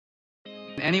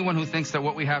Anyone who thinks that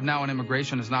what we have now in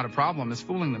immigration is not a problem is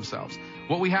fooling themselves.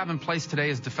 What we have in place today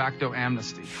is de facto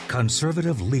amnesty.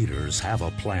 Conservative leaders have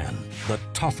a plan, the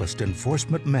toughest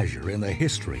enforcement measure in the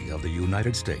history of the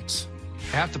United States.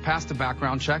 They have to pass the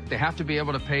background check. They have to be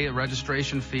able to pay a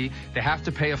registration fee. They have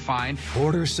to pay a fine.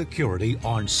 Border security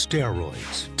on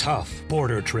steroids, tough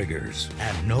border triggers,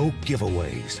 and no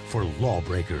giveaways for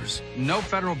lawbreakers. No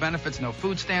federal benefits, no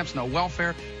food stamps, no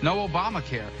welfare, no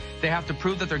Obamacare. They have to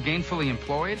prove that they're gainfully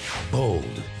employed. Bold,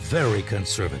 very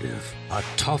conservative, a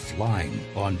tough line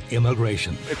on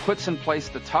immigration. It puts in place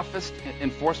the toughest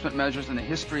enforcement measures in the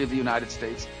history of the United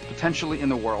States, potentially in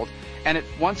the world, and it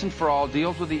once and for all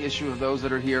deals with the issue of those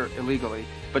that are here illegally,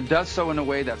 but does so in a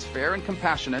way that's fair and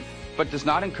compassionate, but does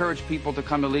not encourage people to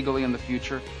come illegally in the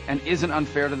future, and isn't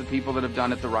unfair to the people that have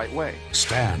done it the right way.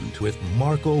 Stand with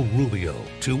Marco Rubio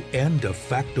to end de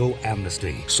facto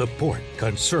amnesty. Support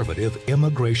conservative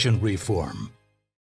immigration reform.